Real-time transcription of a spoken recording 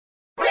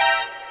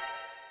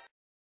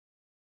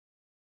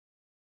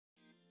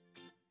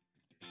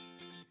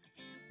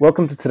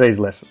Welcome to today's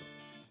lesson.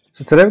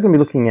 So today we're going to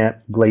be looking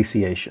at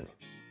glaciation.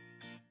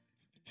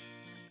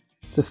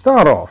 To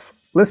start off,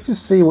 let's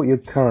just see what your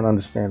current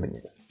understanding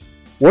is.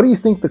 What do you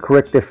think the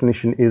correct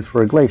definition is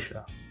for a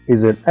glacier?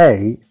 Is it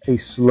A, a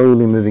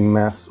slowly moving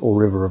mass or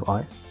river of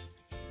ice?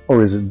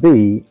 Or is it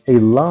B, a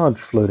large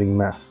floating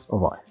mass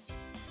of ice?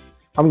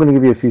 I'm going to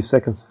give you a few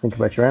seconds to think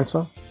about your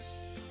answer.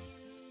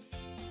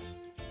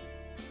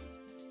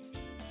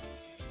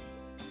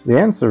 The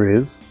answer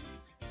is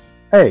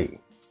A.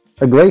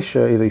 A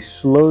glacier is a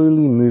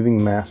slowly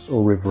moving mass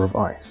or river of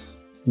ice.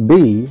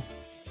 B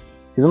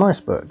is an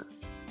iceberg.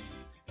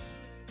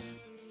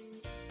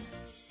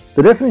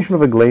 The definition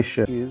of a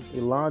glacier is a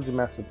large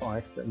mass of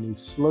ice that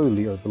moves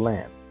slowly over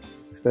land,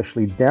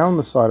 especially down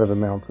the side of a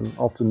mountain,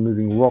 often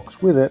moving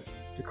rocks with it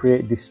to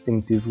create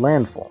distinctive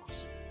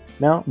landforms.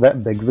 Now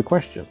that begs the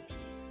question,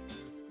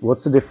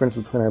 what's the difference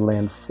between a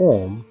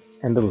landform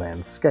and a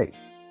landscape?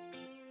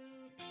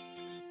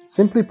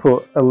 Simply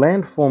put, a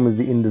landform is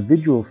the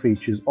individual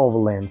features of a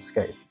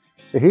landscape.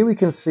 So here we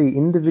can see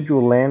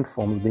individual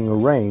landforms being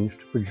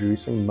arranged to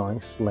produce a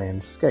nice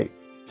landscape.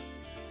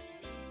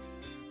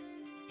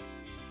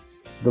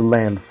 The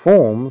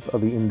landforms are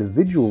the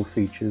individual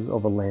features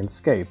of a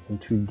landscape, and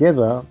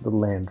together the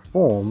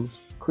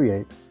landforms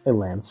create a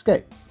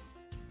landscape.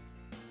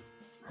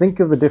 Think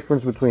of the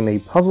difference between a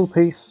puzzle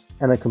piece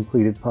and a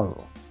completed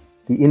puzzle.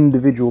 The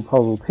individual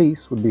puzzle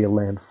piece would be a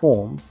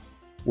landform,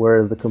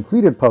 whereas the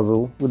completed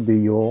puzzle would be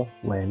your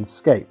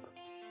landscape.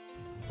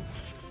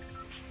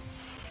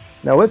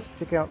 Now let's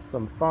check out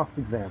some fast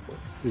examples.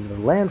 Is it a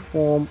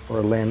landform or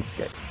a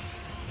landscape?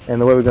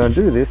 And the way we're going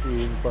to do this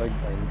is by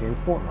playing the game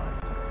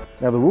Fortnite.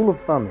 Now the rule of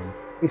thumb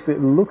is, if it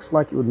looks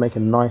like it would make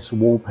a nice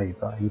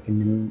wallpaper and you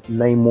can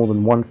name more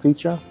than one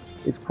feature,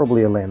 it's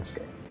probably a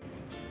landscape.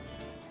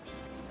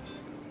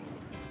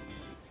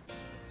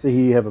 So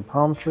here you have a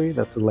palm tree,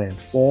 that's a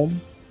landform.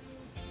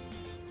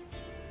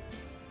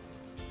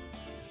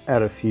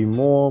 Add a few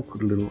more,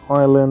 put a little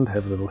island,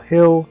 have a little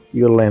hill,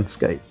 your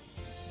landscape.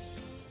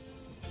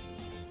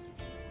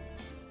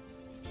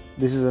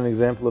 This is an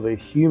example of a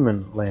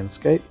human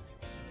landscape.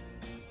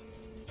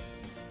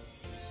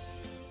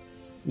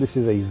 This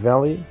is a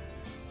valley,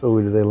 so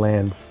it is a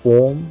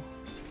landform.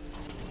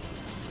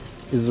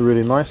 This is a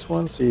really nice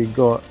one, so you've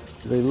got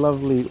a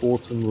lovely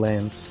autumn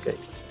landscape.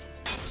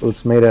 So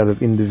it's made out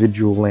of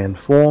individual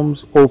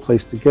landforms, all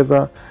placed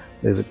together.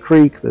 There's a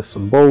creek, there's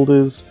some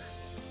boulders.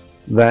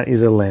 That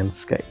is a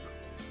landscape.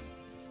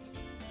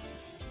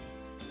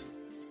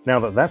 Now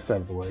that that's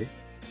out of the way,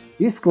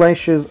 if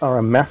glaciers are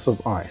a mass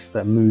of ice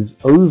that moves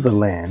over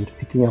land,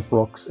 picking up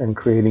rocks and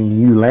creating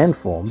new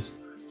landforms,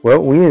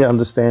 well, we need to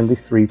understand the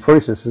three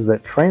processes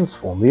that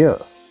transform the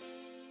Earth.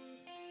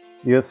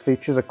 The Earth's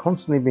features are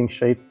constantly being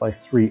shaped by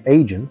three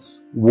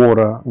agents,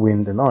 water,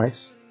 wind, and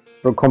ice,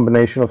 through a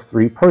combination of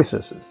three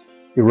processes: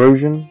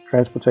 erosion,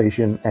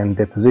 transportation, and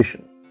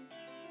deposition.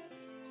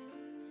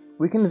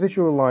 We can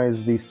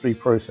visualize these three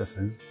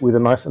processes with a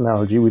nice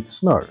analogy with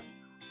snow.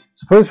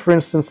 Suppose, for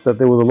instance, that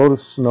there was a lot of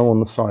snow on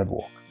the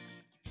sidewalk.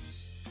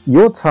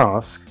 Your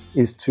task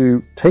is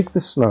to take the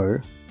snow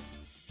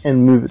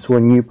and move it to a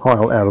new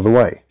pile out of the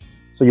way.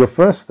 So your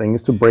first thing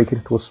is to break it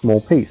into a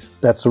small piece.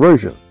 That's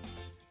erosion.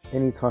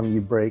 Anytime you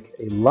break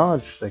a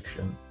large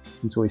section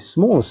into a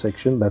smaller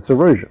section, that's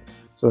erosion.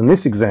 So in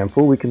this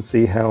example, we can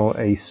see how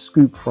a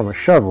scoop from a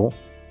shovel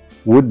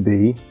would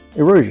be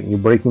erosion. You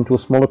break into a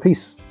smaller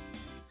piece.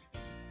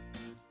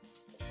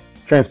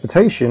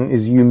 Transportation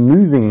is you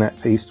moving that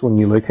piece to a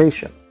new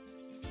location.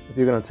 If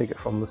you're going to take it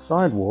from the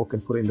sidewalk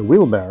and put it in the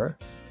wheelbarrow,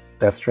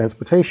 that's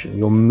transportation.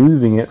 You're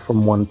moving it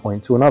from one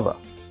point to another.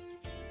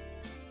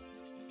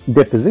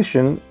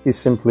 Deposition is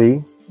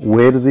simply,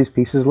 where do these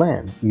pieces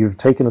land? You've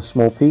taken a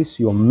small piece,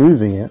 you're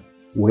moving it.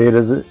 Where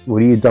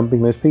are you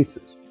dumping those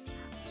pieces?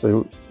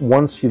 So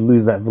once you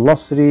lose that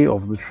velocity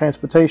of the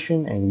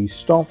transportation and you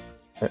stop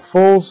and it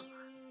falls,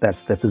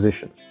 that's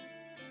deposition.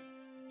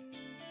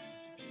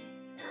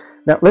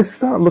 Now let's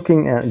start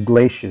looking at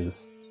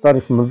glaciers,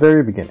 starting from the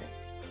very beginning.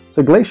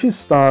 So glaciers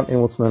start in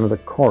what's known as a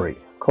corrie.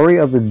 Corrie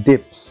are the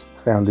dips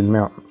found in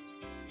mountains.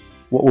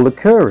 What will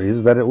occur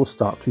is that it will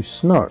start to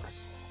snow.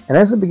 And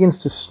as it begins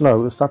to snow,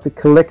 it will start to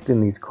collect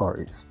in these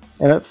corries.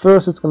 And at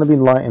first it's going to be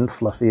light and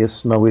fluffy, as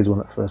snow is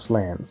when it first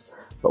lands.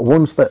 But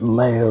once that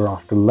layer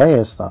after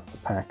layer starts to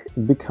pack,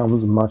 it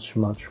becomes much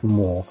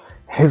more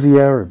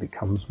heavier, it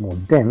becomes more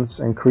dense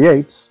and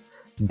creates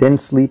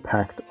densely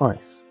packed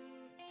ice.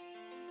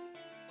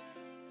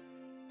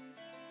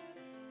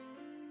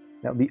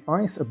 Now the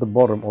ice at the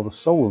bottom, or the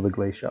soul of the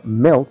glacier,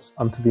 melts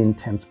under the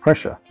intense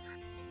pressure.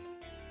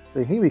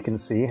 So here we can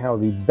see how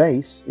the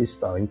base is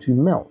starting to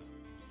melt.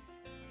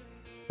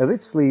 Now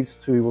this leads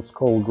to what's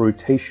called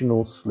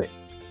rotational slip.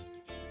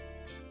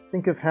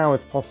 Think of how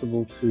it's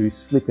possible to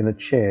slip in a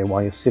chair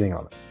while you're sitting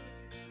on it.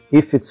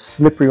 If it's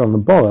slippery on the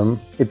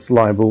bottom, it's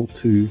liable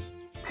to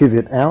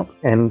pivot out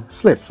and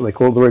slip, so they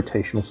call it the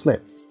rotational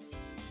slip.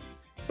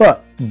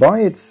 But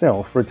by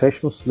itself,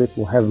 rotational slip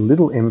will have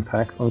little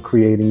impact on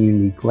creating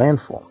unique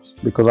landforms,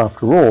 because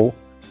after all,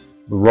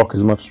 the rock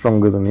is much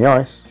stronger than the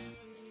ice,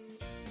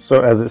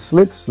 So as it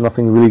slips,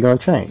 nothing's really going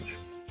to change.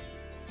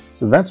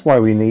 So that's why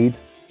we need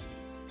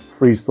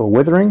Freeze-Thaw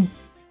Weathering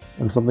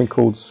and something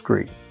called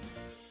Scree.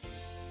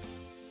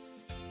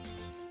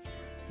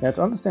 Now,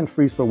 to understand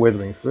Freeze-Thaw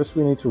Weathering, first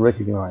we need to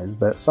recognize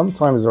that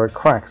sometimes there are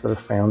cracks that are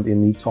found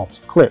in the tops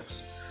of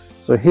cliffs.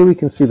 So here we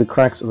can see the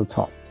cracks at the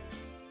top.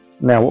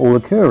 Now what will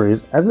occur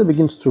is, as it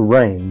begins to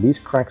rain, these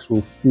cracks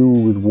will fill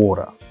with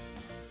water.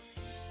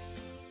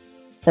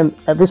 And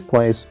at this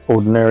place,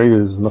 ordinarily,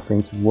 there's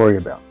nothing to worry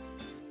about.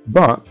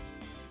 But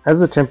as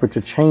the temperature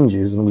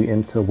changes and we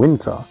enter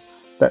winter,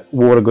 that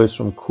water goes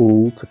from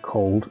cool to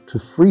cold to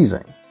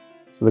freezing.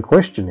 So the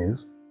question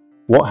is,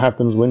 what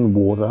happens when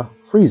water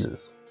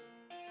freezes?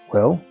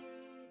 Well,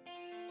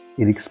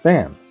 it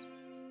expands,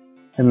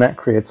 and that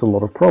creates a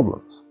lot of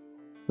problems.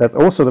 That's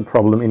also the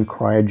problem in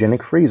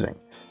cryogenic freezing.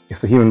 If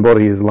the human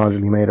body is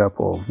largely made up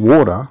of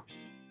water,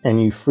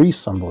 and you freeze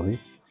somebody,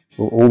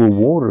 well, all the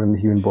water in the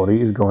human body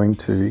is going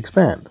to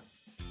expand.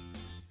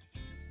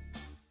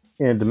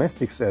 In a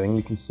domestic setting,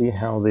 you can see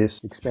how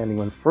this expanding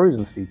when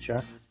frozen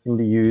feature can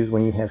be used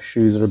when you have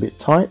shoes that are a bit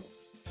tight.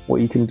 What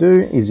you can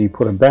do is you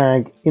put a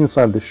bag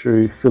inside the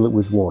shoe, fill it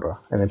with water,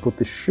 and then put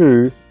the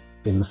shoe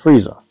in the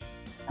freezer.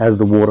 As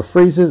the water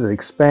freezes, it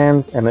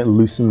expands and it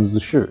loosens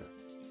the shoe.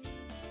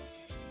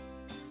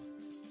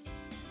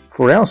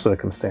 For our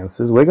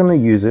circumstances, we're going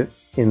to use it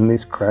in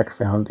this crack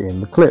found in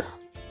the cliff.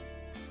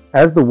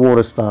 As the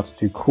water starts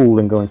to cool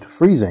and go into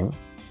freezing,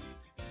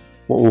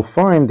 what we'll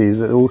find is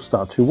that it will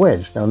start to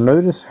wedge. Now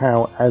notice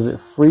how as it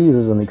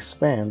freezes and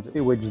expands, it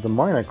wedges the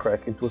minor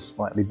crack into a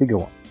slightly bigger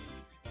one.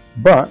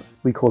 But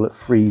we call it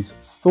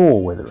Freeze-Thaw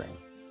Weathering.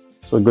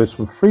 So it goes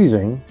from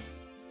freezing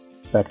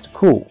back to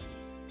cool.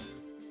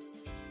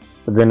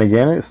 But then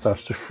again, it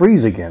starts to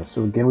freeze again.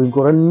 So again, we've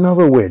got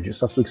another wedge. It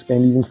starts to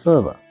expand even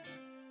further.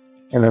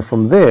 And then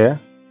from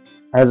there,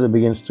 as it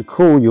begins to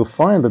cool, you'll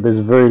find that there's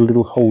very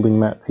little holding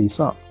that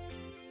piece up.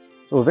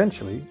 So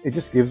eventually, it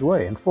just gives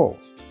way and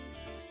falls.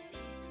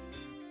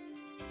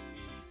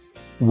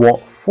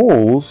 What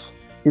falls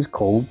is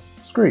called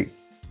Scree.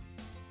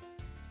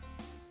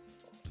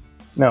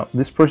 Now,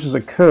 this process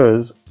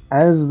occurs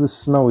as the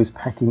snow is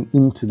packing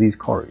into these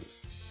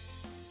corries.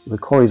 So the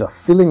corries are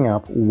filling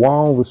up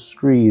while the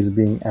Scree is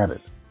being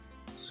added.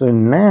 So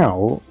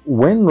now,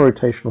 when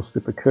rotational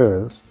slip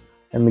occurs,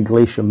 and the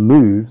glacier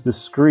moves, the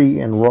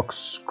Scree and rocks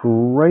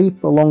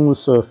scrape along the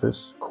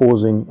surface,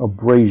 causing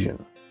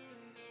abrasion.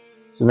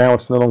 So now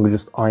it's no longer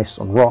just ice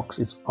on rocks,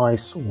 it's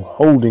ice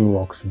holding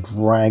rocks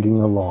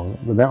dragging along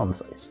the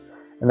mountain face.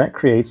 And that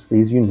creates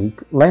these unique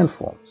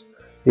landforms.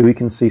 Here we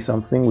can see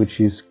something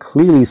which is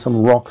clearly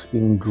some rocks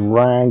being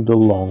dragged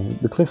along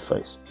the cliff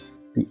face.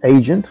 The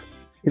agent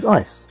is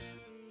ice.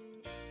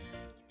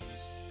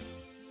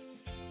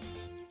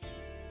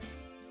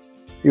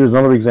 Here's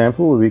another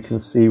example where we can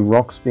see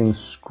rocks being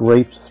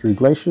scraped through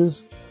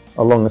glaciers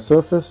along the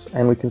surface,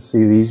 and we can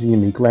see these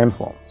unique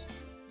landforms.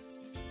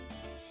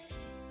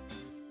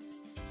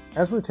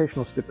 As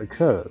rotational slip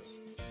occurs,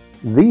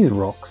 these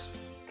rocks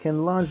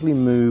can largely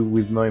move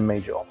with no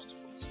major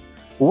obstacles.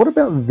 But what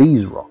about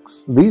these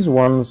rocks? These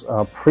ones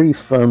are pretty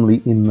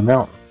firmly in the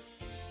mountain.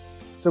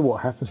 So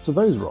what happens to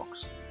those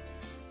rocks?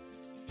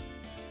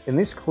 In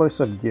this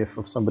close-up GIF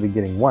of somebody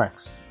getting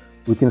waxed,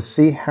 we can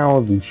see how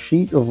the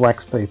sheet of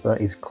wax paper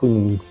is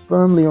clinging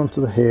firmly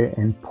onto the hair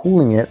and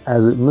pulling it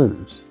as it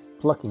moves,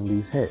 plucking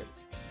these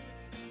hairs.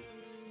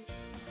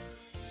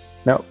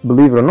 Now,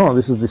 believe it or not,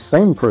 this is the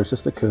same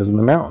process that occurs in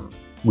the mountain,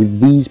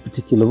 with these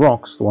particular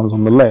rocks, the ones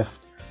on the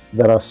left,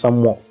 that are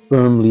somewhat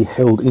firmly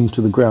held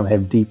into the ground. They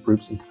have deep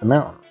roots into the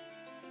mountain.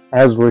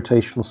 As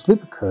rotational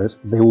slip occurs,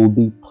 they will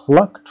be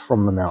plucked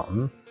from the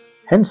mountain,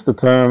 hence the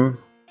term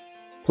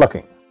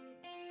plucking.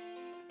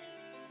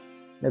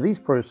 Now these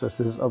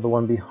processes are the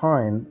one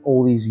behind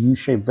all these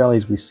U-shaped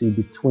valleys we see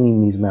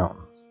between these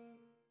mountains.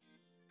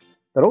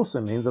 That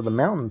also means that the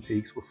mountain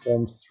peaks were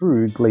formed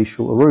through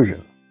glacial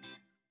erosion.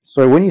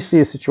 So when you see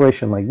a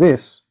situation like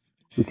this,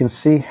 we can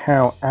see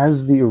how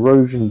as the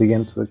erosion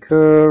began to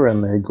occur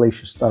and the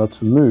glacier started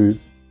to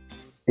move,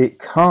 it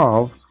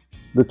carved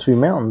the two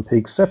mountain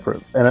peaks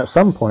separate, and at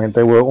some point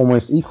they were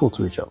almost equal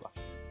to each other.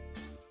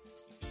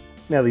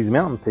 Now these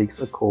mountain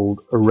peaks are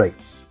called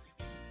arates.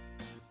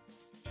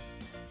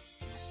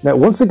 Now,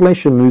 once the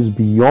glacier moves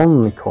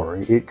beyond the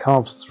corrie, it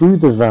carves through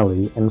the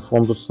valley and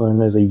forms what's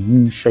known as a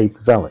U-shaped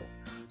valley.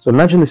 So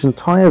imagine this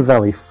entire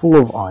valley full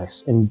of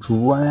ice and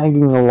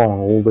dragging along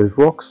all those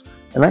rocks,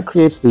 and that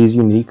creates these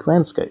unique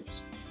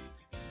landscapes.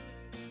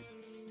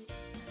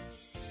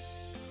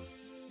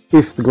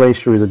 If the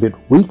glacier is a bit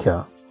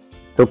weaker,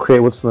 they'll create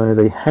what's known as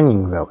a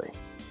hanging valley.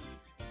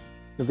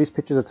 Now, these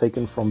pictures are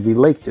taken from the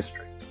Lake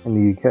District in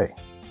the UK.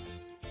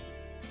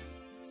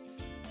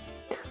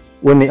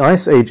 When the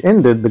Ice Age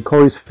ended, the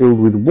corries filled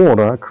with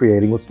water,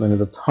 creating what's known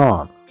as a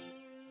tarn.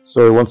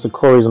 So once the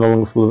corries are no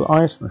longer full of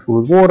ice and they're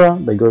full of water,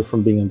 they go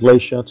from being a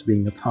glacier to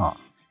being a tarn.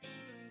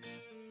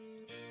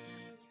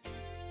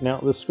 Now,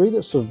 the Scree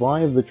that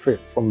survive the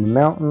trip from the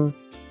mountain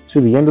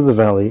to the end of the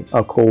valley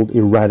are called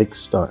erratic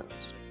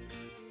stones.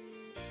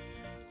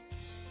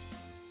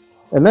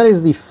 And that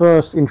is the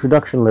first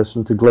introduction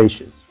lesson to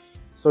glaciers.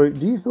 So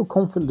do you feel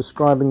confident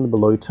describing the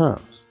below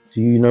terms?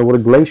 Do you know what a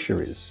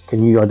glacier is?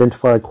 Can you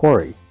identify a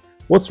quarry?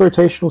 What's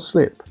rotational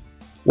slip?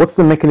 What's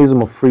the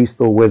mechanism of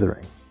freeze-thaw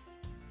weathering?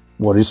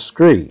 What is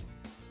Scree?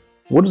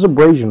 What does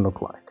abrasion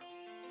look like?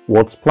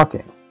 What's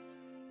plucking?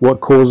 What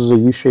causes a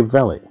U-shaped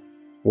valley?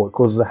 What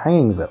causes a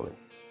hanging valley?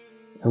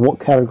 And what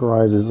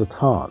categorizes a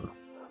tarn?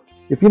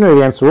 If you know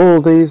the answer to all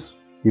of these,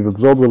 you've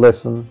absorbed the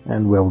lesson,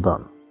 and well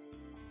done.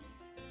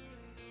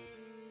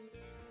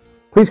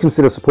 Please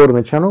consider supporting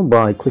the channel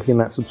by clicking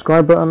that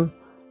subscribe button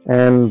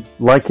and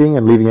liking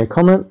and leaving a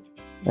comment,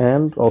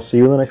 and I'll see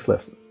you in the next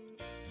lesson.